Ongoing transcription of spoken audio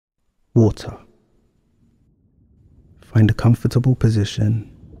Water. Find a comfortable position,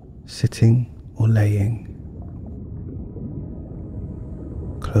 sitting or laying.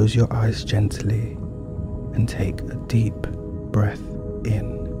 Close your eyes gently and take a deep breath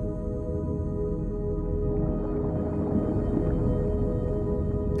in.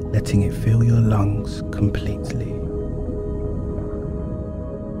 Letting it fill your lungs completely.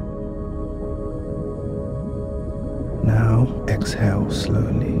 Now exhale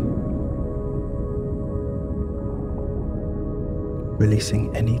slowly,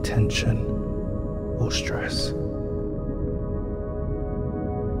 releasing any tension or stress.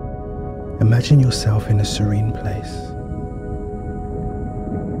 Imagine yourself in a serene place,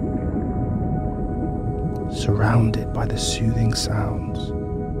 surrounded by the soothing sounds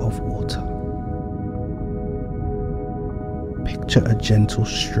of water. Picture a gentle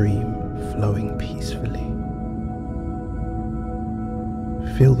stream flowing peacefully.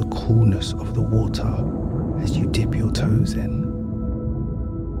 Feel the coolness of the water as you dip your toes in.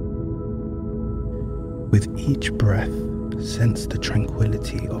 With each breath, sense the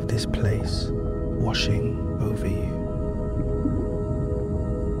tranquility of this place washing over you.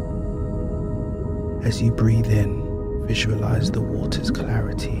 As you breathe in, visualize the water's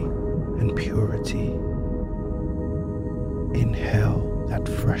clarity and purity. Inhale that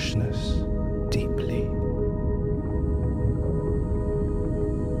freshness deeply,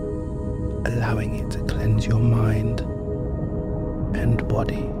 allowing it to cleanse your mind and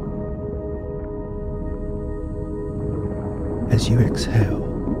body. As you exhale,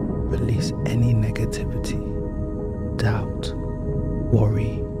 release any negativity, doubt,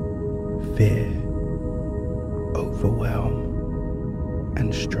 worry, fear, overwhelm,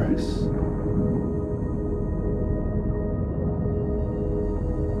 and stress.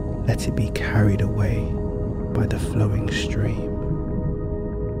 Let it be carried away by the flowing stream.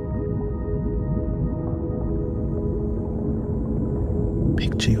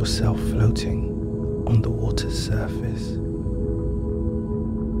 Picture yourself floating on the water's surface.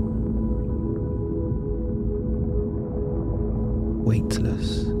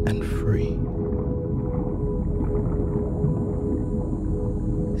 Weightless and free.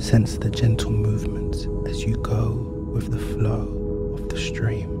 Sense the gentle movements as you go with the flow of the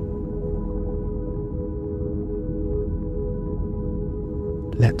stream.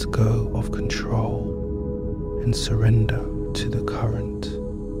 Let go of control and surrender to the current,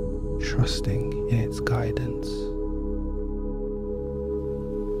 trusting in its guidance.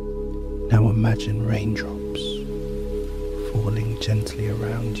 Now imagine raindrops falling gently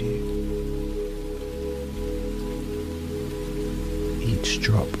around you. Each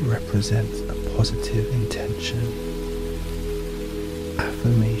drop represents a positive intention,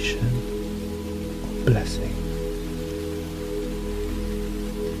 affirmation, or blessing.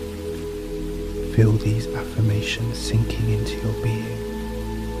 Feel these affirmations sinking into your being,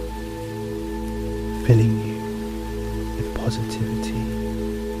 filling you with positivity,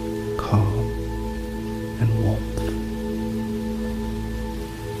 calm, and warmth.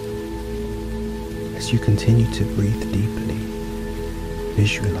 As you continue to breathe deeply,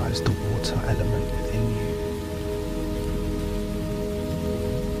 visualize the water element within you.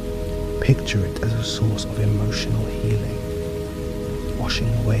 Picture it as a source of emotional healing,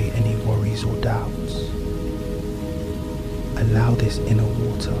 washing away any worries or doubts. Allow this inner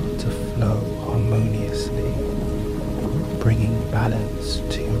water to flow harmoniously, bringing balance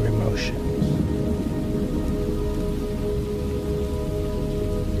to your emotions.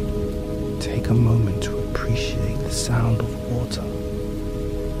 Take a moment to appreciate the sound of water.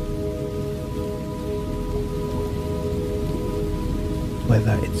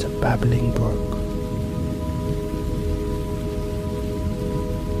 Whether it's a babbling brook,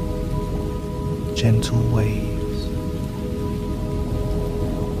 gentle waves,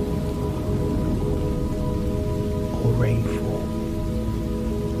 or rainfall.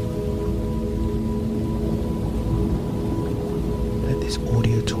 Let this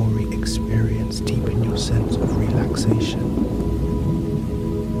auditory experience deepen your sense of relaxation.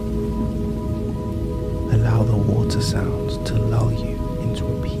 Allow the water sounds to lull you into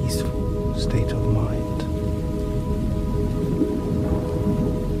a peaceful state of mind.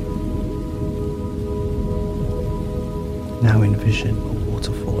 Now envision a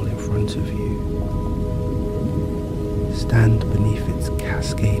waterfall in front of you. Stand beneath its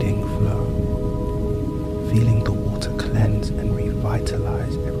cascading flow, feeling the water cleanse and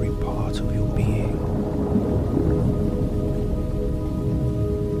revitalize every part of your being.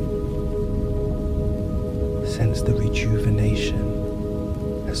 Sense the rejuvenation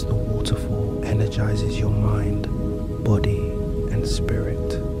as the waterfall energizes your mind, body, and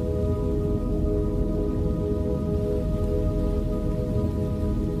spirit.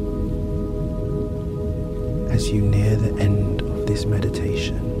 you near the end of this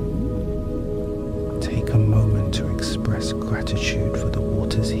meditation, take a moment to express gratitude for the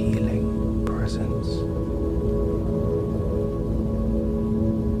water's healing presence.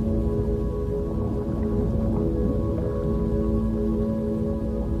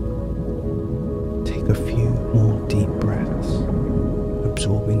 Take a few more deep breaths,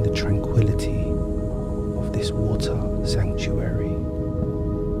 absorbing the tranquility of this water sanctuary.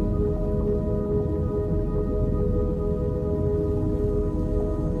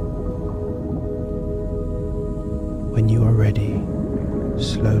 When you are ready,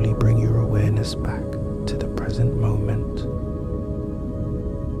 slowly bring your awareness back to the present moment.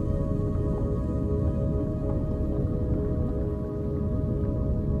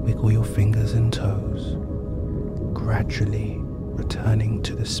 Wiggle your fingers and toes, gradually returning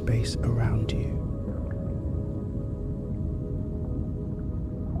to the space around you.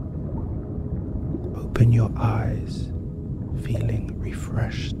 Open your eyes, feeling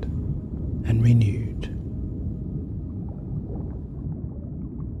refreshed and renewed.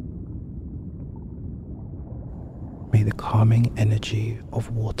 May the calming energy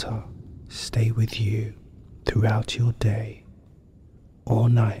of water stay with you throughout your day or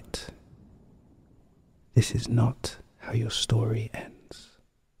night. This is not how your story ends.